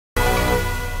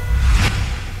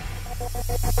Good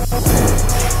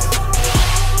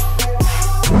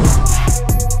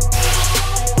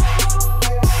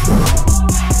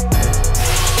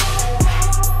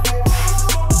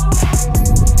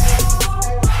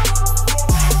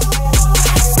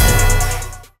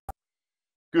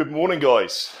morning,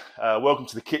 guys. Welcome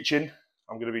to the kitchen.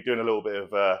 I'm going to be doing a little bit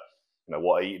of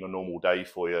what I eat on a normal day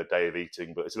for your day of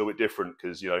eating, but it's a little bit different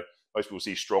because most people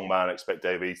see strong man, expect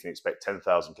day of eating, expect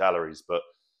 10,000 calories. But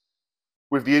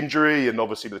with the injury and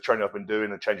obviously the training I've been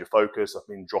doing and change of focus, I've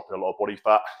been dropping a lot of body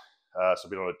fat. So I've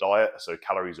been on a diet, so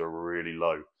calories are really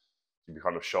low. You'll be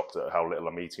kind of shocked at how little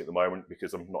I'm eating at the moment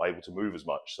because I'm not able to move as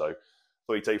much. So I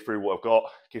thought you'd take you through what I've got.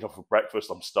 Kick off for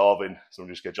breakfast. I'm starving, so I'm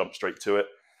just going to jump straight to it.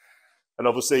 And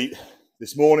obviously,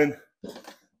 this morning,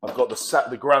 I've got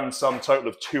the grand sum total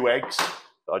of 2 eggs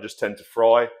that I just tend to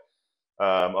fry.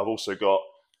 I've also got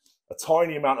a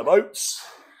tiny amount of oats,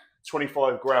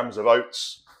 25 grams of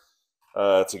oats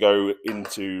to go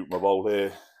into my bowl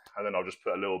here. And then I'll just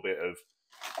put a little bit of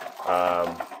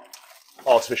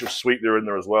artificial sweetener in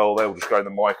there as well. They'll just go in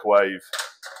the microwave.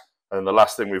 And the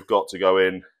last thing we've got to go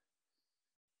in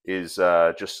is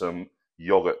just some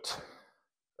yogurt.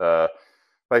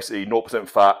 Basically 0%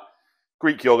 fat,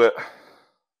 Greek yogurt,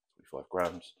 25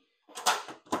 grams.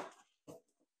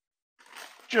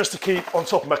 Just to keep on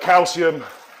top of my calcium,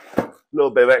 a little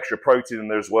bit of extra protein in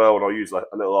there as well, and I'll use like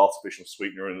a little artificial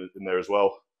sweetener in there as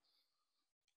well.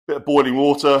 Bit of boiling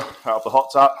water out of the hot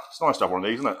tap. It's nice to have one of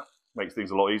these, isn't it? Makes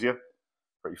things a lot easier.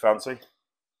 Pretty fancy.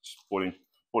 Just boiling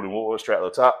water straight out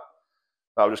of the tap.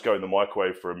 That'll just go in the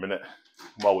microwave for a minute.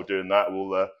 While we're doing that,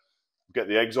 we'll get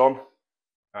the eggs on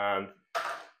and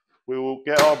we will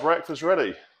get our breakfast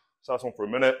ready. So that's on for a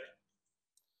minute.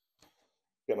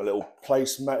 Get my little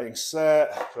placematting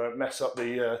set so I don't mess up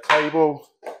the table.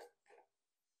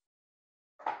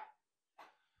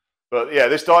 But yeah,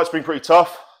 this diet's been pretty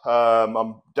tough.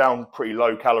 I'm down pretty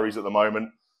low calories at the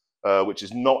moment, which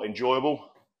is not enjoyable.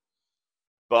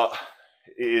 But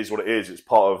it is what it is. It's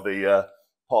part of the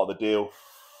deal.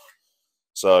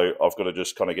 So I've got to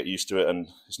just kind of get used to it, and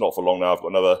it's not for long now. I've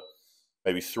got another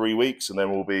maybe 3 weeks, and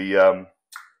then we'll be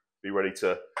ready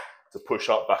to push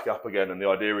back up again. And the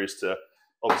idea is to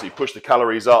obviously push the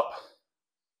calories up,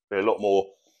 be a lot more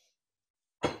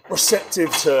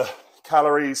receptive to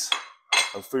calories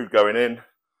and food going in.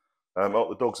 Oh,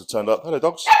 the dogs have turned up. Hello,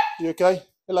 dogs. You okay?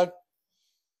 Hello. Of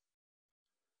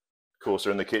course,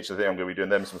 they're in the kitchen. I think I'm going to be doing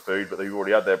them some food, but they've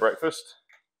already had their breakfast.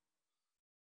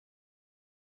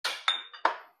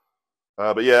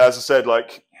 But yeah, as I said, I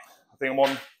think I'm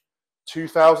on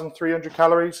 2,300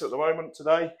 calories at the moment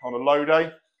today on a low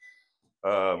day.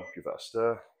 Give that a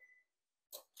stir.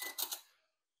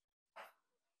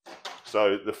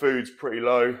 So the food's pretty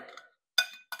low.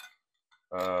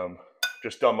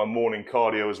 Just done my morning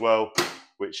cardio as well,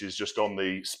 which is just on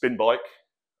the spin bike.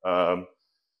 Because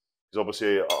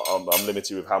obviously I'm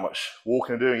limited with how much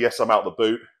walking I'm doing. Yes, I'm out the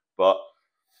boot, but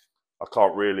I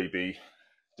can't really be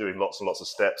doing lots and lots of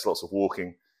steps, lots of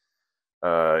walking.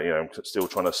 I'm still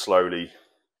trying to slowly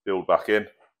build back in.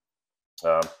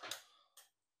 I've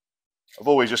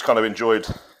always just kind of enjoyed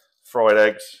fried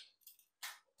eggs.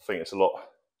 I think it's a lot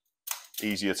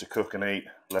easier to cook and eat,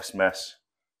 less mess.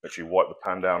 Actually wipe the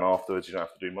pan down afterwards, you don't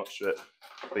have to do much to it.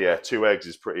 But yeah, 2 eggs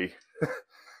is pretty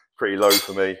low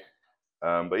for me.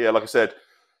 But yeah, like I said,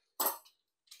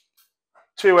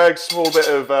 2 eggs, small bit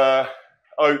of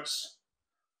oats,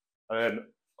 and then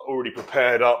already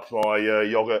prepared up my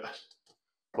yogurt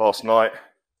last night.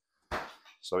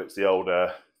 So it's the old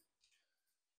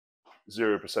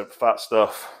 0% fat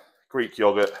stuff, Greek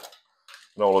yogurt.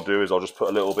 And all I'll do is I'll just put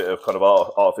a little bit of kind of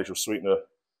artificial sweetener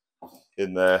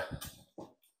in there.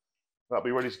 That'll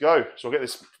be ready to go. So I'll get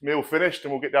this meal finished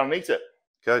and we'll get down and eat it.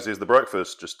 Okay, so here's the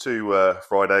breakfast. Just 2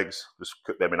 fried eggs. Just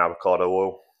cook them in avocado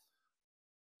oil.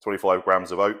 25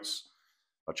 grams of oats.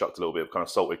 I chucked a little bit of kind of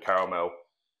salted caramel,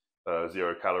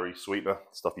 0-calorie sweetener,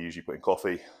 stuff you usually put in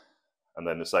coffee. And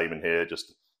then the same in here,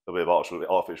 just a bit of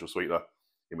artificial sweetener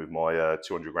in with my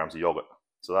 200 grams of yogurt.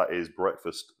 So that is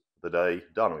breakfast for the day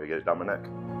done. I'm going to get it down my neck.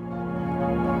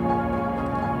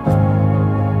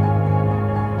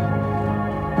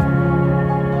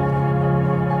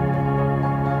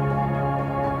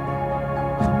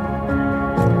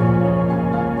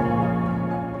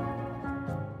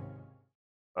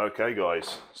 Okay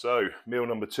guys, so meal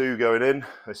number 2 going in.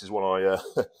 This is one I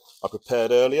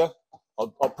prepared earlier.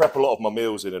 I prep a lot of my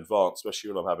meals in advance,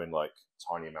 especially when I'm having like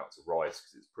tiny amounts of rice,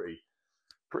 because it's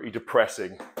pretty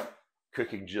depressing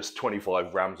cooking just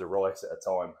 25 grams of rice at a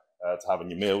time to have in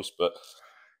your meals. But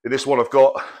in this one I've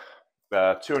got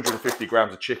 250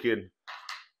 grams of chicken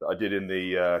that I did in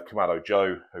the Kamado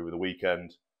Joe over the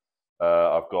weekend.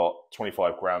 I've got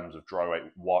 25 grams of dry weight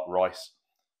white rice,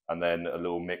 and then a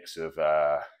little mix of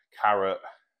carrot,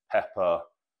 pepper,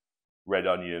 red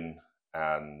onion,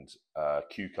 and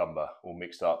cucumber, all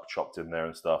mixed up, chopped in there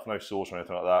and stuff. No sauce or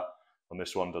anything like that. On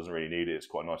this one, doesn't really need it. It's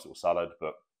quite a nice little salad,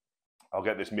 but I'll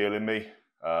get this meal in me.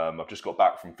 I've just got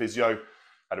back from physio.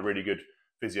 Had a really good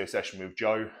physio session with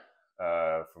Joe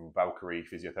from Valkyrie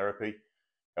Physiotherapy,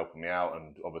 helping me out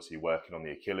and obviously working on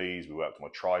the Achilles. We worked on my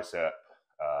tricep,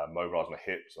 mobilised my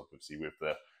hips, obviously with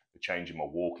the change in my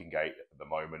walking gait at the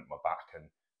moment. My back and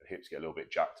the hips get a little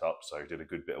bit jacked up, so did a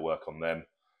good bit of work on them.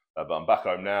 But I'm back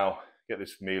home now, get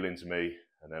this meal into me,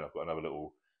 and then I've got another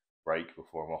little break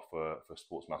before I'm off for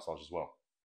sports massage as well.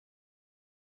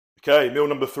 Okay, meal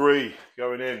number 3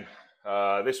 going in.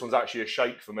 This one's actually a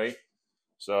shake for me.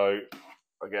 So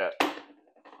I get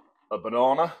a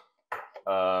banana,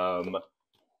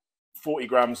 40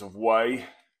 grams of whey,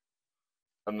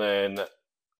 and then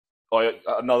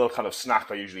another kind of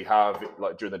snack I usually have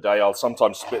like during the day. I'll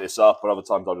sometimes split this up, but other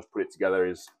times I'll just put it together.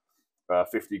 Is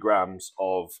 50 grams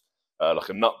of like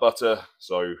a nut butter.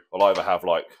 So I'll either have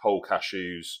like whole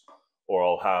cashews, or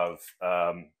I'll have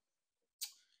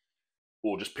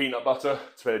or just peanut butter,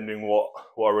 depending what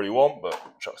I really want. But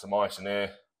chuck some ice in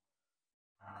here.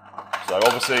 So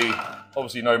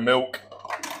obviously no milk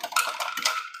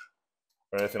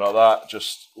or anything like that.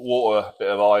 Just water, a bit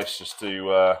of ice, just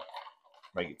to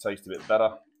make it taste a bit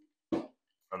better.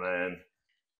 And then,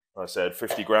 like I said,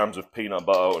 50 grams of peanut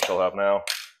butter, which I'll have now.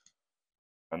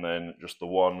 And then just the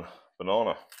one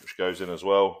banana, which goes in as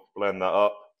well. Blend that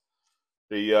up.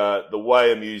 The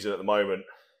whey I'm using at the moment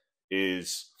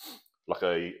is like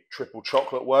a triple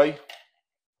chocolate whey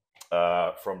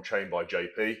from Chain by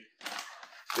JP.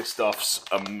 This stuff's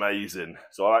amazing.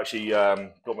 So I actually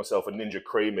got myself a Ninja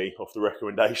Creamy off the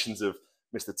recommendations of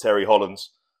Mr. Terry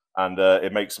Hollands, and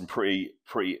it makes some pretty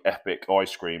epic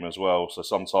ice cream as well. So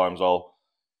sometimes I'll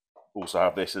also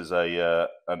have this as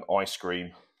an ice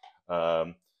cream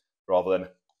rather than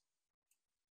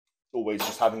always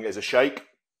just having it as a shake.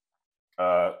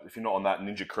 If you're not on that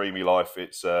Ninja Creamy life,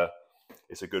 it's a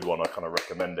good one. I kind of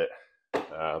recommend it.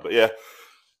 But yeah,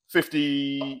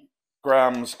 50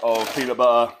 grams of peanut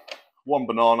butter, 1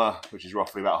 banana, which is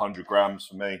roughly about 100 grams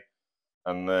for me,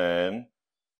 and then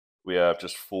we have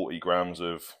just 40 grams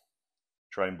of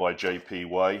Trained by JP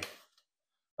whey.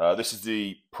 This is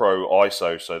the Pro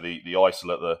ISO, so the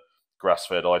isolate, the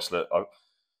grass-fed isolate.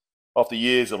 After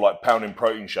years of like pounding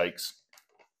protein shakes,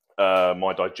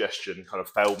 my digestion kind of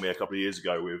failed me a couple of years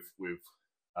ago with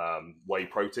whey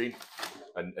protein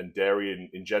and dairy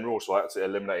in general, so I had to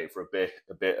eliminate it for a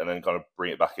bit and then kind of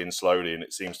bring it back in slowly, and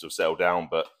it seems to have settled down.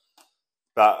 But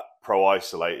that Pro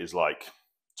Isolate is like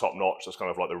top notch. That's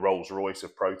kind of like the Rolls Royce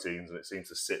of proteins, and it seems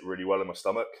to sit really well in my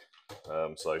stomach.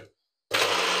 So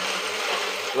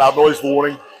loud noise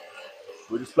warning.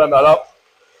 We'll just blend that up.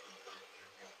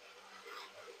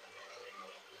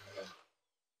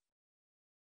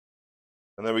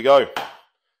 And there we go.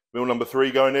 Meal number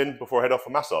 3 going in before I head off for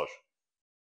massage.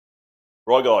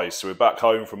 Right guys, so we're back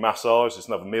home from massage. It's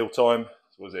another meal time.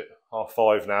 So what is it?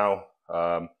 5:30 now.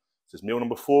 This is meal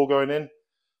number 4 going in.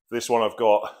 For this one I've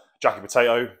got jacket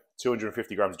potato,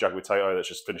 250 grams of jacket potato that's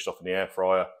just finished off in the air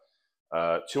fryer.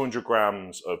 200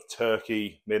 grams of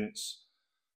turkey mince,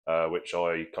 which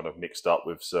I kind of mixed up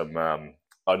with some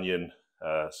onion,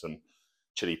 some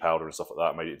chili powder and stuff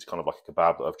like that. Made it into kind of like a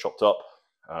kebab that I've chopped up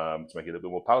to make it a little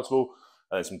bit more palatable.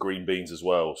 And then some green beans as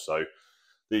well. So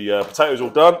the potatoes all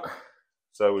done.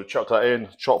 So we'll chuck that in,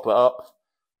 chop that up.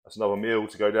 That's another meal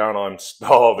to go down. I'm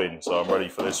starving, so I'm ready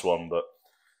for this one. But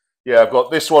yeah, I've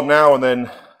got this one now, and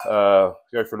then go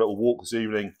for a little walk this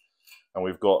evening. And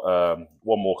we've got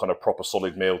one more kind of proper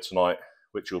solid meal tonight,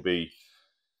 which will be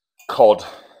cod,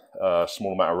 a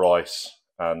small amount of rice,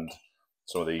 and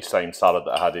some of the same salad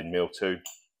that I had in meal 2.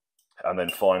 And then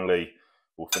finally,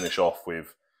 we'll finish off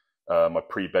with my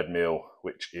pre-bed meal,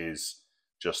 which is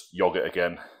just yogurt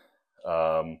again,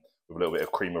 with a little bit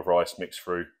of cream of rice mixed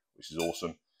through, which is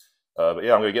awesome. But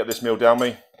yeah, I'm going to get this meal down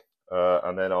me,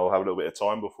 and then I'll have a little bit of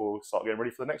time before we start getting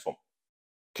ready for the next one.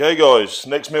 Okay guys,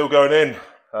 next meal going in.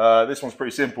 This one's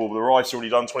pretty simple. The rice already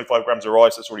done, 25 grams of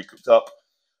rice, that's already cooked up.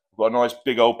 I've got a nice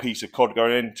big old piece of cod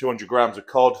going in, 200 grams of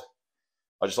cod.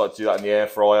 I just like to do that in the air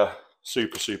fryer.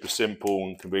 Super simple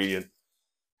and convenient.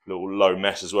 Little low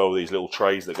mess as well with these little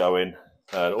trays that go in.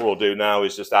 And all I'll do now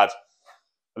is just add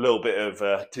a little bit of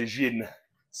tagine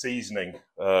seasoning,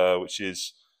 which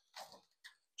is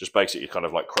just basically kind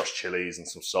of like crushed chilies and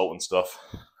some salt and stuff.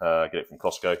 Get it from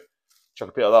Costco. Chuck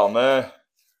a bit of that on there.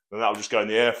 And that'll just go in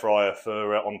the air fryer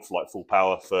for on like full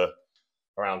power for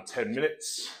around 10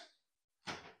 minutes.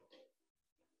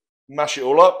 mash it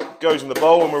all up, goes in the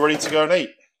bowl, and we're ready to go and eat.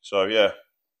 So yeah,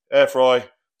 air fry,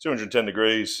 210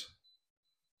 degrees,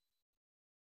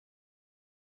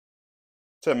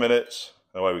 10 minutes,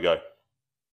 and away we go.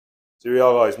 So here we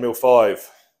are, guys, meal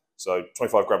 5. So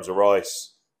 25 grams of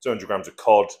rice, 200 grams of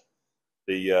cod,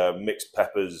 the mixed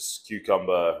peppers,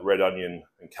 cucumber, red onion,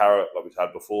 and carrot like we've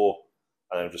had before,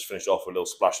 and then just finish off with a little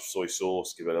splash of soy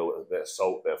sauce, give it a little bit of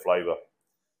salt, a bit of flavour.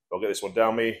 I'll get this one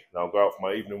down me, and I'll go out for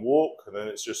my evening walk, and then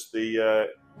it's just the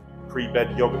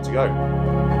pre-bed yogurt to go.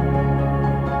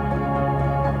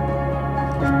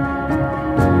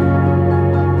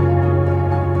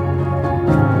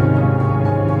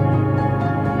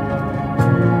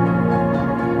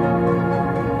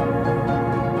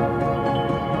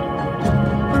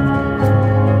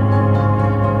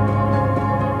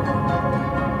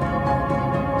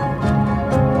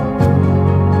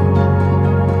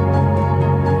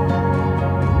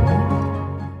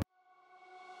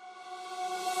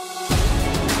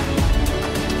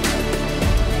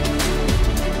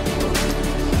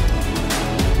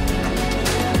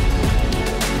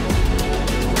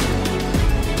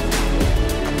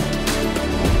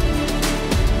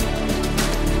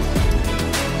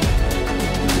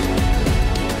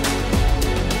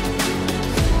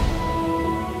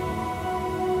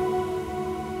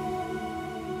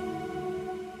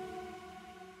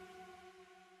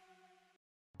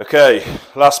 Okay,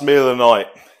 last meal of the night.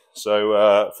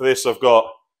 So for this I've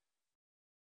got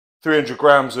 300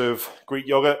 grams of Greek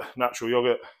yogurt, natural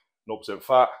yogurt, 0%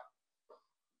 fat,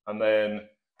 and then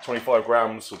 25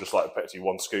 grams, or just like effectively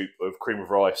 1 scoop of cream of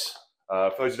rice.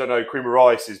 For those who don't know, cream of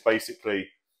rice is basically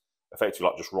effectively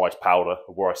like just rice powder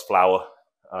or rice flour.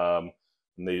 And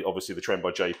obviously the Trend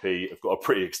by JP have got a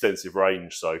pretty extensive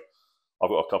range, so I've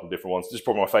got a couple of different ones. This is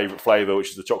probably my favourite flavour,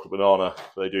 which is the chocolate banana.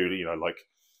 They do, you know, like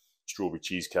strawberry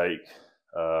cheesecake,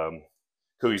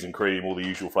 cookies and cream, all the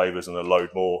usual flavours, and a load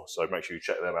more. So make sure you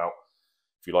check them out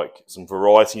if you like some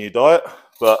variety in your diet.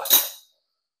 But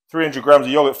 300 grams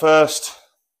of yogurt first.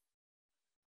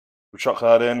 We'll chuck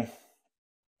that in.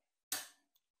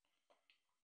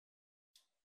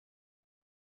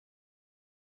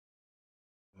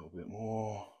 A little bit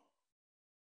more.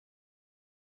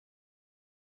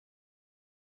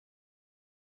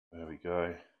 There we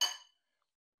go.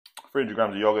 300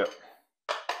 grams of yogurt.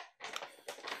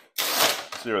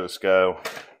 Zero the scale.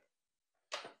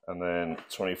 And then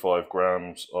 25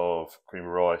 grams of cream of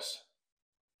rice.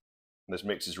 And this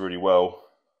mixes really well.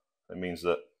 It means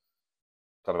that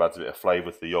kind of adds a bit of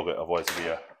flavour to the yogurt, otherwise it'd be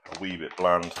a wee bit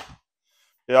bland.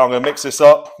 Yeah, I'm going to mix this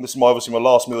up. This is obviously my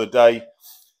last meal of the day.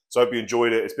 So I hope you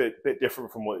enjoyed it. It's a bit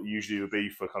different from what it usually would be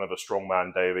for kind of a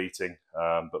strongman day of eating.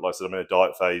 But like I said, I'm in a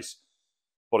diet phase.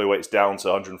 Body weight's down to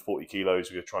 140 kilos.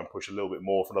 We're going to try and push a little bit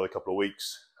more for another couple of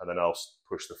weeks. And then I'll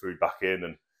push the food back in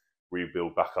and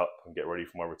rebuild back up and get ready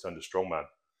for my return to strongman.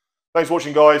 Thanks for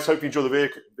watching, guys. Hope you enjoyed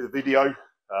the video.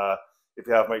 If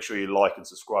you have, make sure you like and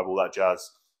subscribe, all that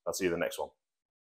jazz. I'll see you in the next one.